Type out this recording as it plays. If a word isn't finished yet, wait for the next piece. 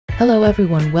Hello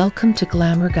everyone, welcome to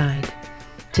Glamour Guide.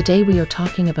 Today we are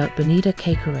talking about Benita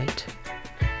Kaikaryte.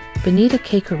 Benita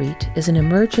Kaikaryte is an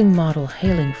emerging model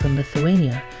hailing from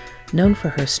Lithuania, known for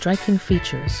her striking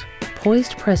features,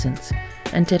 poised presence,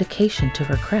 and dedication to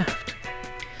her craft.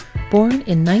 Born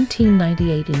in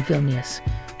 1998 in Vilnius,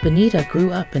 Benita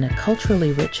grew up in a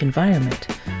culturally rich environment,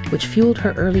 which fueled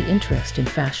her early interest in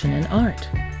fashion and art.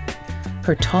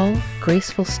 Her tall,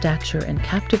 graceful stature and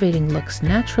captivating looks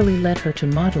naturally led her to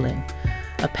modeling,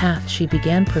 a path she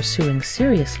began pursuing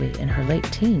seriously in her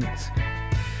late teens.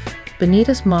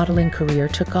 Benita's modeling career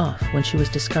took off when she was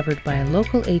discovered by a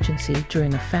local agency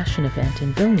during a fashion event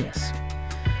in Vilnius.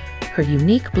 Her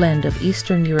unique blend of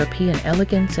Eastern European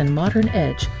elegance and modern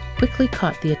edge quickly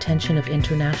caught the attention of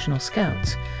international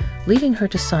scouts, leading her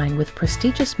to sign with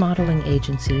prestigious modeling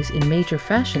agencies in major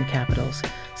fashion capitals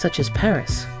such as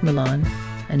Paris, Milan,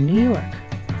 and New York.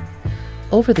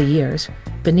 Over the years,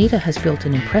 Benita has built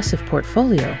an impressive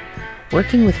portfolio,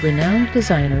 working with renowned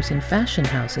designers in fashion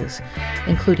houses,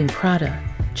 including Prada,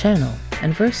 Chanel,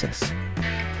 and Versace.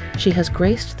 She has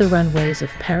graced the runways of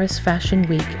Paris Fashion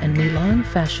Week and Milan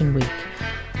Fashion Week,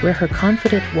 where her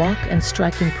confident walk and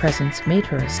striking presence made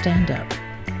her a standout.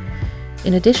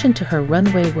 In addition to her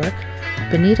runway work,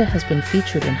 Benita has been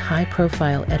featured in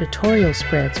high-profile editorial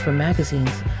spreads for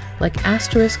magazines like *L**,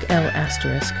 *Vogue**,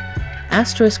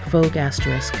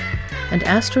 and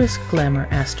 *Glamour**.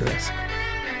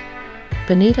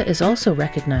 Benita is also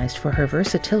recognized for her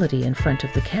versatility in front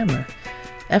of the camera,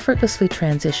 effortlessly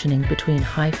transitioning between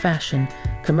high fashion,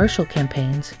 commercial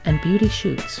campaigns, and beauty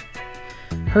shoots.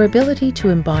 Her ability to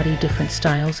embody different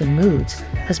styles and moods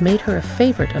has made her a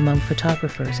favorite among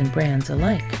photographers and brands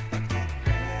alike.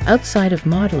 Outside of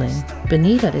modeling,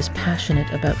 Benita is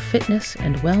passionate about fitness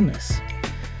and wellness.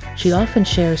 She often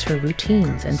shares her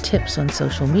routines and tips on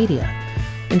social media,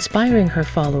 inspiring her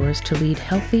followers to lead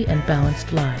healthy and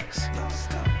balanced lives.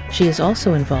 She is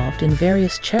also involved in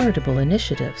various charitable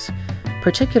initiatives,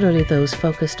 particularly those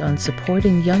focused on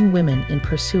supporting young women in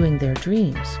pursuing their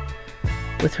dreams.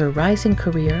 With her rising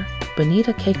career,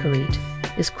 Benita Kaikaryte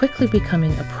is quickly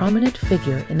becoming a prominent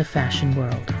figure in the fashion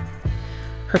world.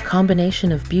 Her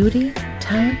combination of beauty,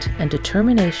 talent, and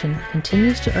determination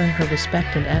continues to earn her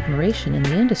respect and admiration in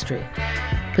the industry,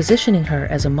 positioning her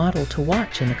as a model to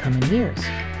watch in the coming years.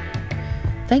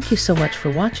 Thank you so much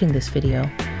for watching this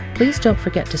video. Please don't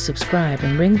forget to subscribe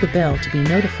and ring the bell to be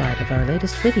notified of our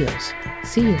latest videos.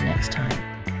 See you next time.